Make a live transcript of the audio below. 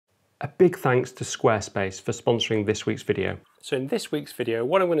A big thanks to Squarespace for sponsoring this week's video. So in this week's video,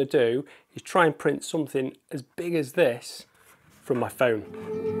 what I'm going to do is try and print something as big as this from my phone.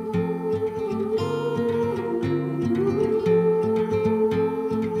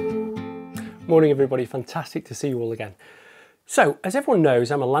 Morning everybody, fantastic to see you all again. So as everyone knows,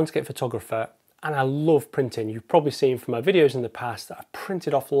 I'm a landscape photographer and I love printing. You've probably seen from my videos in the past that I've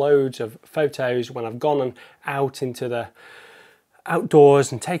printed off loads of photos when I've gone out into the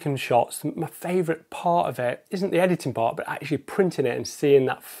outdoors and taken shots. My favourite part of it isn't the editing part, but actually printing it and seeing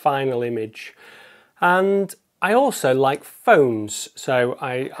that final image. And I also like phones, so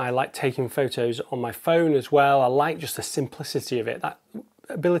I like taking photos on my phone as well. I like just the simplicity of it, that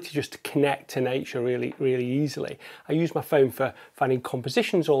ability just to connect to nature really easily. I use my phone for finding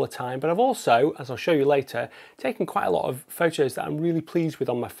compositions all the time, but I've also, as I'll show you later, taken quite a lot of photos that I'm really pleased with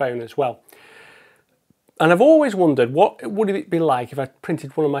on my phone as well. And I've always wondered, what would it be like if I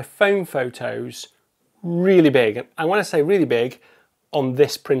printed one of my phone photos really big? And when I say really big, on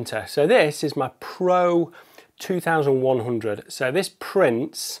this printer. So this is my Pro 2100. So this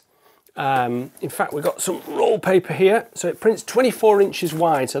prints, in fact, we've got some roll paper here. So it prints 24 inches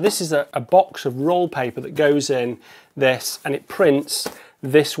wide. So this is a box of roll paper that goes in this, and it prints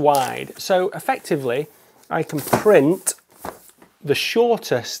this wide. So effectively, I can print the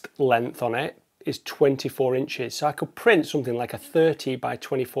shortest length on it is 24 inches. So I could print something like a 30 by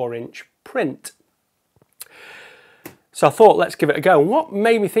 24 inch print. So I thought, let's give it a go. And what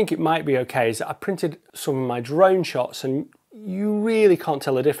made me think it might be okay is that I printed some of my drone shots, and you really can't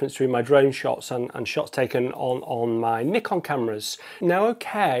tell the difference between my drone shots and shots taken on my Nikon cameras. Now,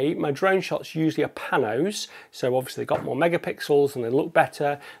 okay, my drone shots usually are panos, so obviously they've got more megapixels and they look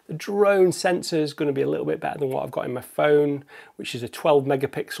better. The drone sensor is going to be a little bit better than what I've got in my phone, which is a 12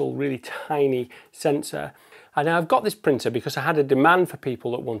 megapixel, really tiny sensor. And now I've got this printer because I had a demand for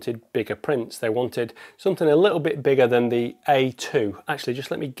people that wanted bigger prints. They wanted something a little bit bigger than the A2. Actually,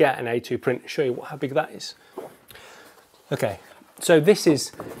 just let me get an A2 print and show you how big that is. Okay, so this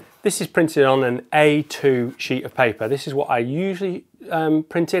is printed on an A2 sheet of paper. This is what I usually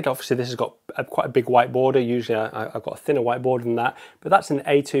printed. Obviously, this has got quite a big white border. Usually, I've got a thinner white border than that, but that's an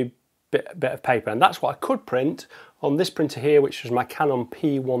A2 bit of paper, and that's what I could print on this printer here, which was my Canon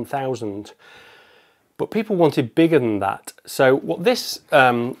P1000. But people wanted bigger than that. So what this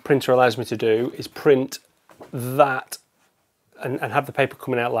printer allows me to do is print that and have the paper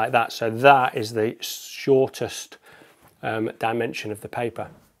coming out like that. So that is the shortest dimension of the paper.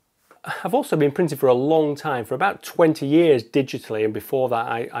 I've also been printing for a long time, for about 20 years digitally, and before that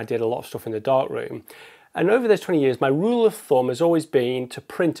I did a lot of stuff in the darkroom. And over those 20 years, my rule of thumb has always been to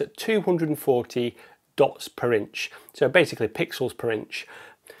print at 240 dots per inch, so basically pixels per inch.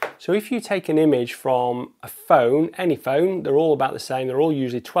 So if you take an image from a phone, any phone, they're all about the same, they're all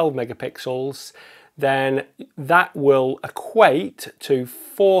usually 12 megapixels, then that will equate to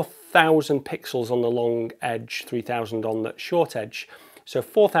 4,000 pixels on the long edge, 3,000 on the short edge. So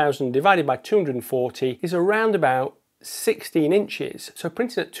 4,000 divided by 240 is around about 16 inches. So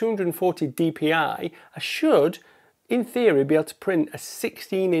printing at 240 dpi, I should, in theory, be able to print a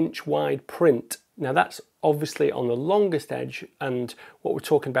 16-inch wide print. Now that's obviously on the longest edge, and what we're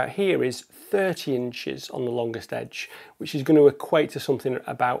talking about here is 30 inches on the longest edge, which is going to equate to something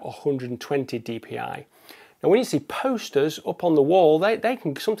about 120 dpi. Now when you see posters up on the wall, they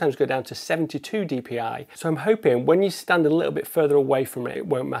can sometimes go down to 72 dpi. So I'm hoping when you stand a little bit further away from it, it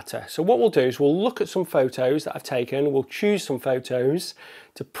won't matter. So what we'll do is we'll look at some photos that I've taken, we'll choose some photos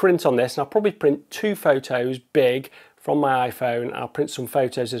to print on this, and I'll probably print 2 photos big from my iPhone. I'll print some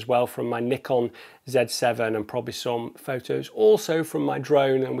photos as well from my Nikon Z7 and probably some photos also from my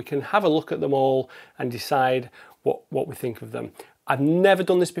drone, and we can have a look at them all and decide what we think of them. I've never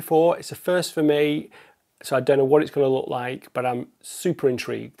done this before, it's a first for me, so I don't know what it's going to look like, but I'm super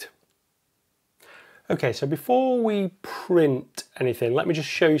intrigued. Okay, so before we print anything, let me just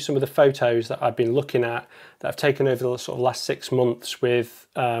show you some of the photos that I've been looking at that I've taken over the sort of last 6 months with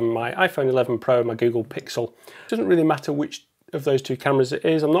my iPhone 11 Pro and my Google Pixel. It doesn't really matter which of those 2 cameras it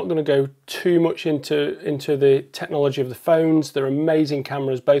is. I'm not going to go too much into the technology of the phones. They're amazing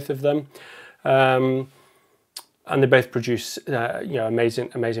cameras, both of them. And they both produce you know,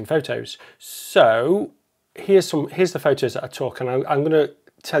 amazing photos. So here's the photos that I took, and I'm going to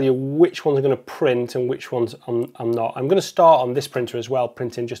tell you which ones I'm going to print and which ones I'm not. I'm going to start on this printer as well,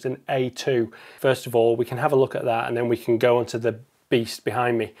 printing just an A2. First of all, we can have a look at that, and then we can go on to the beast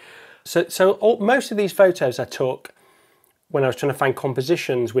behind me. So most of these photos I took when I was trying to find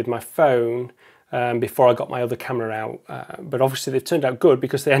compositions with my phone before I got my other camera out. But obviously they've turned out good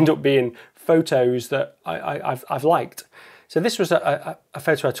because they end up being photos that I've liked. So this was a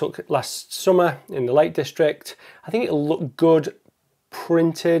photo I took last summer in the Lake District. I think it'll look good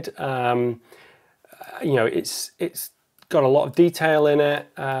printed. You know, it's got a lot of detail in it,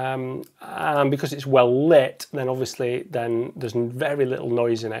 and because it's well lit, then obviously there's very little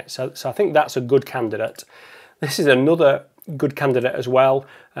noise in it. So I think that's a good candidate. This is another good candidate as well.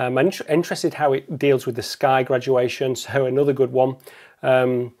 I'm interested how it deals with the sky graduation, so another good one.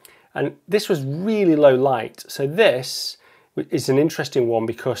 And this was really low light, so this is an interesting one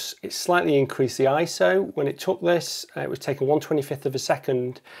because it slightly increased the ISO when it took this. It was taking 1/25 of a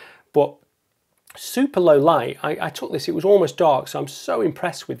second, but super low light. I took this, it was almost dark, so I'm so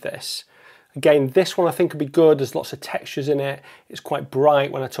impressed with this. Again, this one I think would be good. There's lots of textures in it. It's quite bright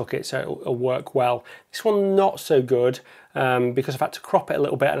when I took it, so it'll work well. This one not so good because I've had to crop it a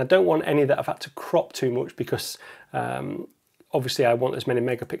little bit, and I don't want any that I've had to crop too much because obviously I want as many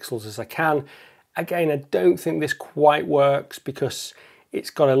megapixels as I can. Again, I don't think this quite works because it's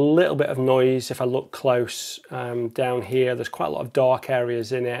got a little bit of noise. If I look close down here, there's quite a lot of dark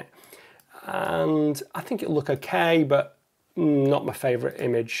areas in it, and I think it'll look okay, but not my favorite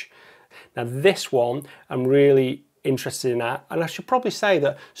image. Now this one I'm really interested in that, and I should probably say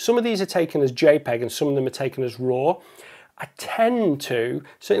that some of these are taken as JPEG and some of them are taken as RAW. I tend to,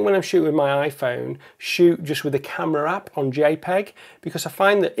 certainly when I'm shooting with my iPhone, shoot just with the camera app on JPEG, because I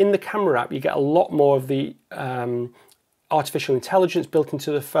find that in the camera app you get a lot more of the artificial intelligence built into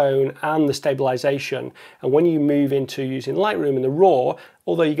the phone and the stabilization, and when you move into using Lightroom and the RAW,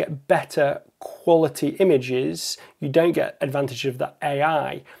 although you get better quality images, you don't get advantage of that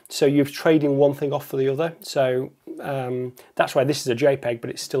AI, so you're trading one thing off for the other. So that's why this is a JPEG,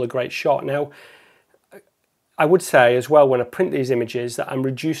 but it's still a great shot. Now I would say as well, when I print these images, that I'm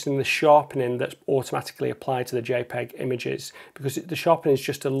reducing the sharpening that's automatically applied to the JPEG images, because the sharpening is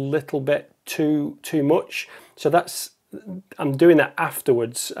just a little bit too much. So I'm doing that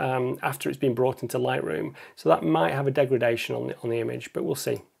afterwards, after it's been brought into Lightroom. So that might have a degradation on the image, but we'll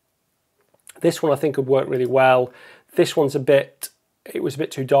see. This one I think would work really well. This one's it was a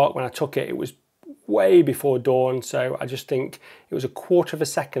bit too dark when I took it. It was way before dawn, so I just think it was 1/4 of a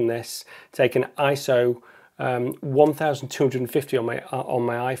second this, taking ISO 1250 on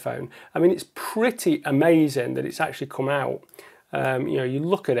my iPhone. I mean, it's pretty amazing that it's actually come out. You know, you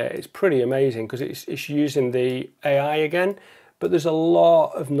look at it, it's pretty amazing because it's using the AI again, but there's a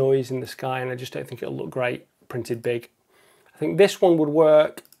lot of noise in the sky, and I just don't think it'll look great printed big. I think this one would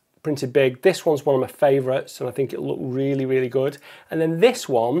work printed big. This one's one of my favorites, and I think it'll look really, really good. And then this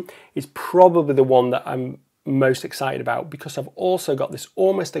one is probably the one that I'm most excited about, because I've also got this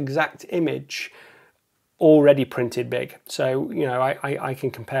almost exact image already printed big. So, you know, I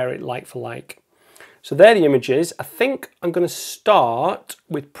can compare it like for like. So they're the images. I think I'm going to start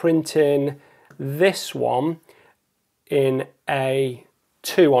with printing this one in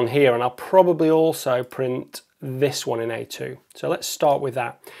A2 on here, and I'll probably also print this one in A2. So let's start with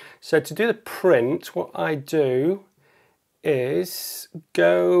that. So to do the print, what I do is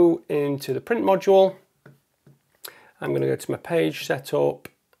go into the print module. I'm going to go to my page setup,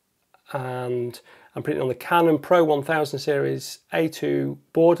 and I'm printing on the Canon Pro 1000 series A2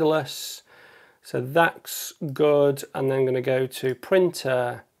 borderless. So that's good. And then I'm going to go to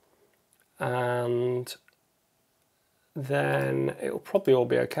printer, and then it'll probably all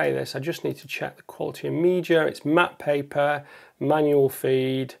be okay this. I just need to check the quality of media. It's matte paper, manual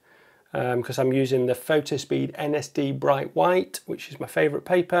feed, because I'm using the Photospeed NSD Bright White, which is my favorite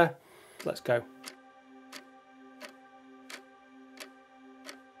paper. Let's go.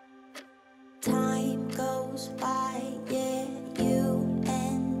 Time goes by, yeah, you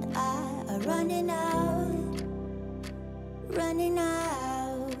and I are running out, running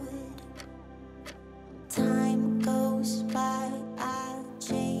out. Time goes by, I'll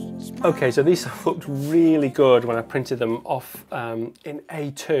change my... Okay, so these looked really good when I printed them off in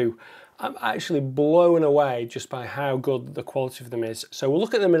A2. I'm actually blown away just by how good the quality of them is. So we'll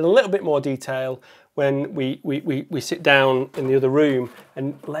look at them in a little bit more detail when we sit down in the other room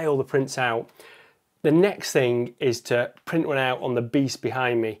and lay all the prints out. The next thing is to print one out on the beast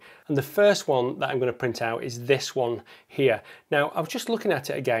behind me. And the first one that I'm going to print out is this one here. Now, I was just looking at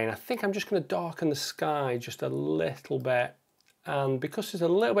it again. I think I'm just going to darken the sky just a little bit. And because there's a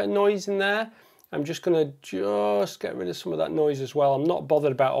little bit of noise in there, I'm just going to get rid of some of that noise as well. I'm not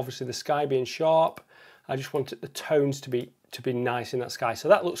bothered about obviously the sky being sharp. I just want the tones to be nice in that sky. So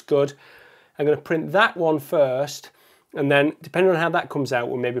that looks good. I'm going to print that one first, and then depending on how that comes out,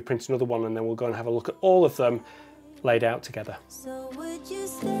 we'll maybe print another one, and then we'll go and have a look at all of them laid out together. So would you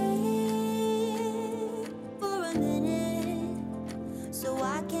stay for a minute so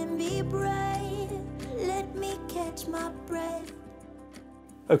I can be brave? Let me catch catch my breath.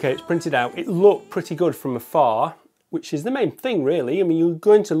 Okay, it's printed out. It looked pretty good from afar, which is the main thing really. I mean, you're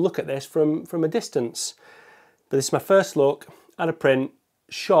going to look at this from a distance. But this is my first look at a print,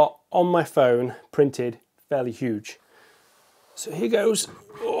 shot on my phone, printed, fairly huge. So here goes.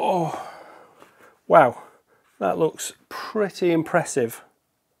 Oh, wow, that looks pretty impressive.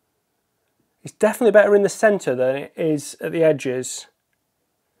 It's definitely better in the center than it is at the edges,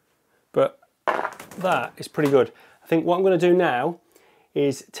 but that is pretty good. I think what I'm going to do now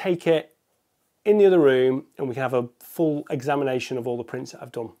is take it in the other room and we can have a full examination of all the prints that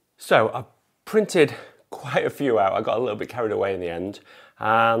I've done. So I've printed quite a few out. I got a little bit carried away in the end,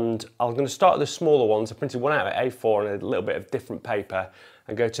 and I'm going to start with the smaller ones. I printed one out at A4 and a little bit of different paper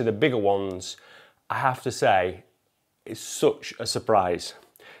and go to the bigger ones. I have to say, it's such a surprise.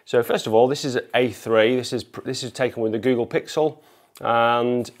 So first of all, this is A3. This is taken with the Google Pixel,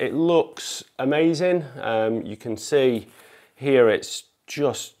 and it looks amazing. You can see here it's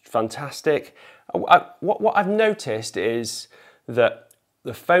just fantastic. What I've noticed is that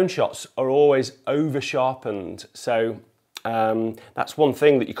the phone shots are always over sharpened, so that's one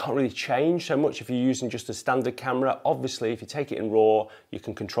thing that you can't really change so much if you're using just a standard camera. Obviously, if you take it in RAW, you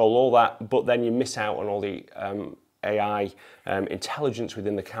can control all that, but then you miss out on all the AI intelligence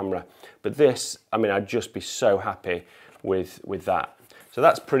within the camera. But this, I mean, I'd just be so happy with that. So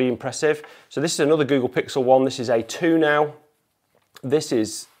that's pretty impressive. So this is another Google Pixel one. This is A2 now. This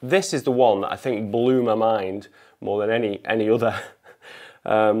is the one that I think blew my mind more than any other.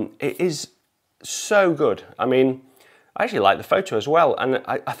 It is so good. I mean, I actually like the photo as well, and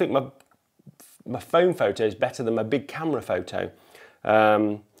I think my phone photo is better than my big camera photo.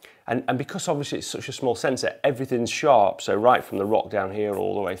 And because obviously it's such a small sensor, everything's sharp, so right from the rock down here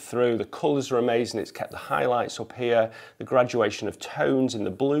all the way through. The colours are amazing. It's kept the highlights up here. The graduation of tones in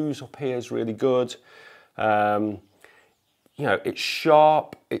the blues up here is really good. You know, it's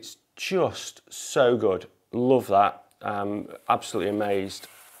sharp. It's just so good. Love that. Absolutely amazed.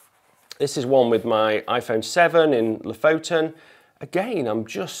 This is one with my iPhone 7 in Lofoten. Again, I'm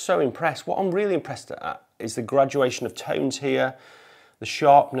just so impressed. What I'm really impressed at is the graduation of tones here, the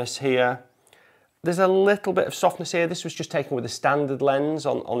sharpness here. There's a little bit of softness here. This was just taken with a standard lens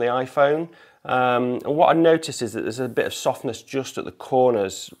on the iPhone. And what I noticed is that there's a bit of softness just at the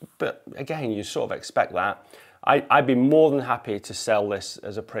corners. But again, you sort of expect that. I'd be more than happy to sell this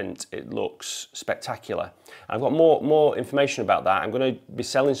as a print. It looks spectacular. I've got more information about that. I'm going to be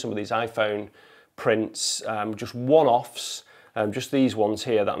selling some of these iPhone prints, just one-offs, just these ones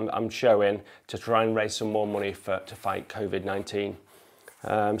here that I'm showing to try and raise some more money to fight COVID-19.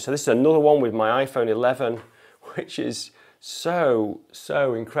 So this is another one with my iPhone 11, which is so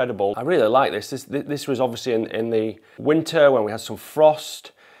incredible. I really like this. This was obviously in the winter when we had some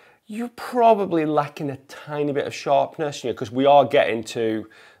frost. You're probably lacking a tiny bit of sharpness, you know, because we are getting to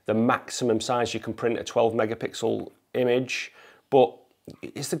the maximum size you can print a 12 megapixel image, but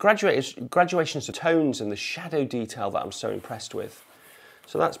it's the graduations of tones and the shadow detail that I'm so impressed with.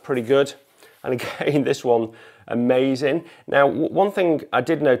 So that's pretty good. And again, this one, amazing. Now, one thing I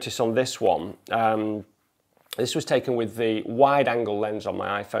did notice on this one, this was taken with the wide angle lens on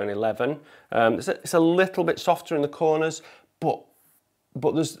my iPhone 11. It's a little bit softer in the corners, but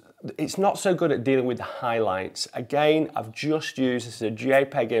it's not so good at dealing with the highlights. Again, I've just used, this is a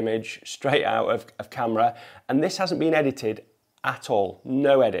JPEG image straight out of camera, and this hasn't been edited at all.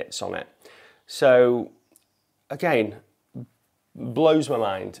 No edits on it. So again, blows my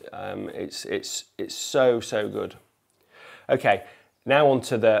mind. It's so good. Okay, now on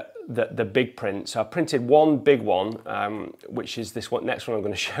to the big print. So I printed one big one, which is this one, next one I'm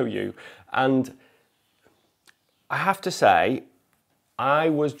going to show you, and I have to say, I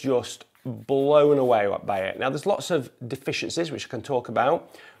was just blown away by it. Now there's lots of deficiencies which I can talk about,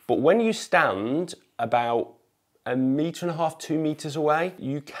 but when you stand about 1.5 meters, 2 meters away,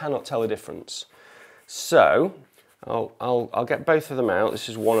 you cannot tell the difference. So I'll get both of them out. This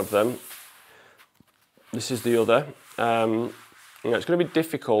is one of them. This is the other. You know, it's going to be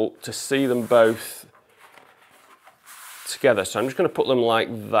difficult to see them both together, so I'm just going to put them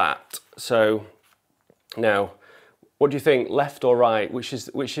like that. So now, what do you think, left or right? Which is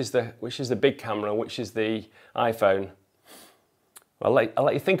the big camera and which is the iPhone? I'll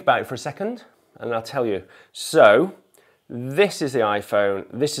let you think about it for a second, and I'll tell you. So this is the iPhone.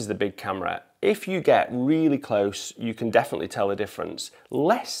 This is the big camera. If you get really close, you can definitely tell the difference.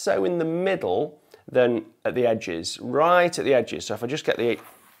 Less so in the middle than at the edges. Right at the edges. So if I just get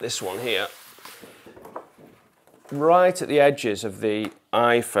this one here, right at the edges of the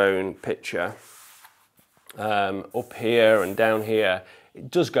iPhone picture. Up here and down here, it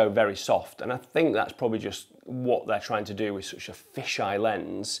does go very soft, and I think that's probably just what they're trying to do with such a fisheye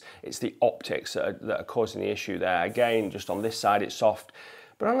lens. It's the optics that are causing the issue there. Again, just on this side it's soft,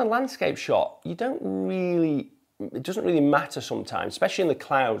 but on a landscape shot, it doesn't really matter sometimes, especially in the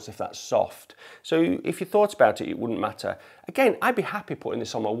clouds if that's soft. So if you thought about it, it wouldn't matter. Again, I'd be happy putting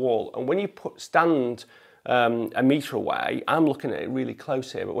this on my wall, and when you stand a metre away, I'm looking at it really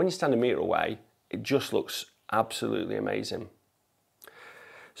close here, but when you stand a metre away, it just looks absolutely amazing.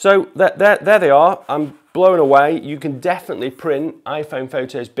 So there they are. I'm blown away. You can definitely print iPhone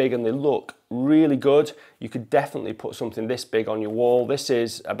photos big and they look really good. You could definitely put something this big on your wall. This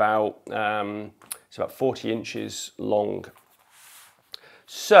is about, it's about 40 inches long.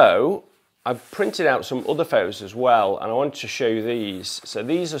 So I've printed out some other photos as well, and I wanted to show you these. So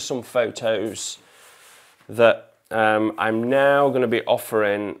these are some photos that I'm now going to be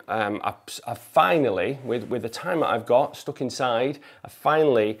offering. I've finally, with the time that I've got stuck inside, I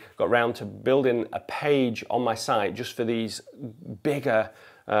finally got round to building a page on my site just for these bigger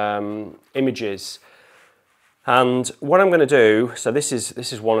images. And what I'm going to do, so this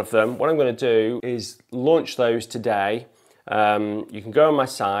is one of them. What I'm going to do is launch those today. You can go on my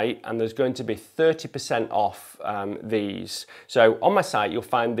site and there's going to be 30% off these. So on my site you'll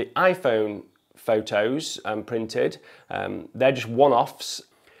find the iPhone photos printed. They're just one-offs,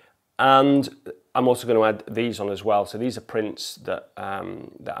 and I'm also going to add these on as well. So these are prints that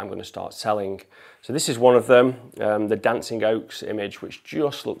that I'm going to start selling. So this is one of them, the Dancing Oaks image, which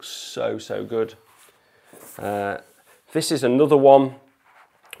just looks so good. This is another one,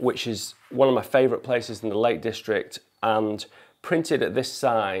 which is one of my favourite places in the Lake District, and printed at this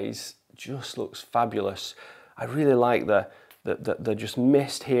size just looks fabulous. I really like the just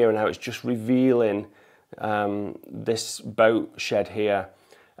mist here and how it's just revealing this boat shed here,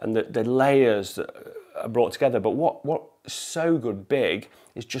 and the layers that are brought together. But what's so good big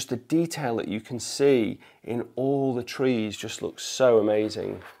is just the detail that you can see in all the trees. Just looks so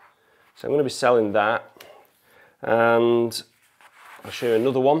amazing. So I'm going to be selling that, and I'll show you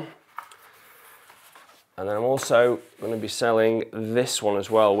another one. And then I'm also going to be selling this one as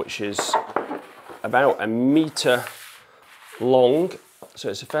well, which is about 1 metre long. So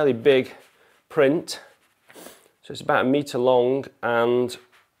it's a fairly big print. So it's about 1 metre long, and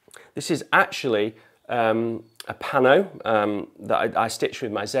this is actually a pano that I stitched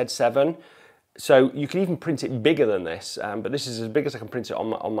with my Z7. So you can even print it bigger than this, but this is as big as I can print it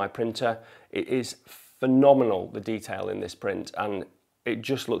on my printer. It is phenomenal, the detail in this print, and it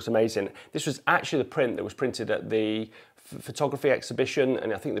just looks amazing. This was actually the print that was printed at the photography exhibition,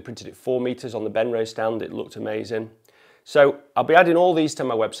 and I think they printed it 4 meters on the Benrose stand. It looked amazing. So I'll be adding all these to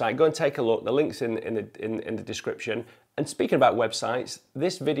my website. Go and take a look. The link's in the description. And speaking about websites,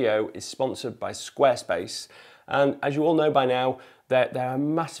 this video is sponsored by Squarespace. And as you all know by now, they're a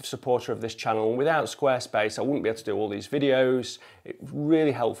massive supporter of this channel. And without Squarespace, I wouldn't be able to do all these videos. It's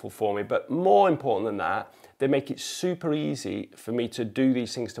really helpful for me. But more important than that, they make it super easy for me to do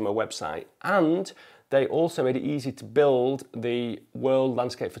these things to my website. And they also made it easy to build the World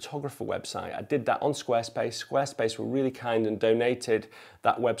Landscape Photographer website. I did that on Squarespace. Squarespace were really kind and donated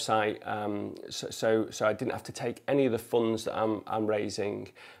that website, so I didn't have to take any of the funds that I'm raising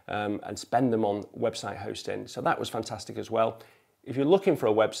and spend them on website hosting. So that was fantastic as well. If you're looking for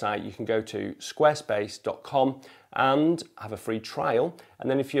a website, you can go to squarespace.com and have a free trial. And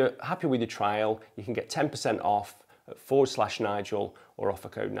then if you're happy with your trial, you can get 10% off at /Nigel or offer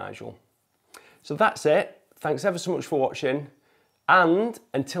code Nigel. So that's it. Thanks ever so much for watching. And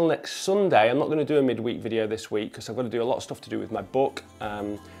until next Sunday, I'm not going to do a midweek video this week because I've got to do a lot of stuff to do with my book.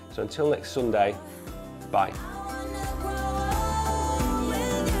 So until next Sunday, bye.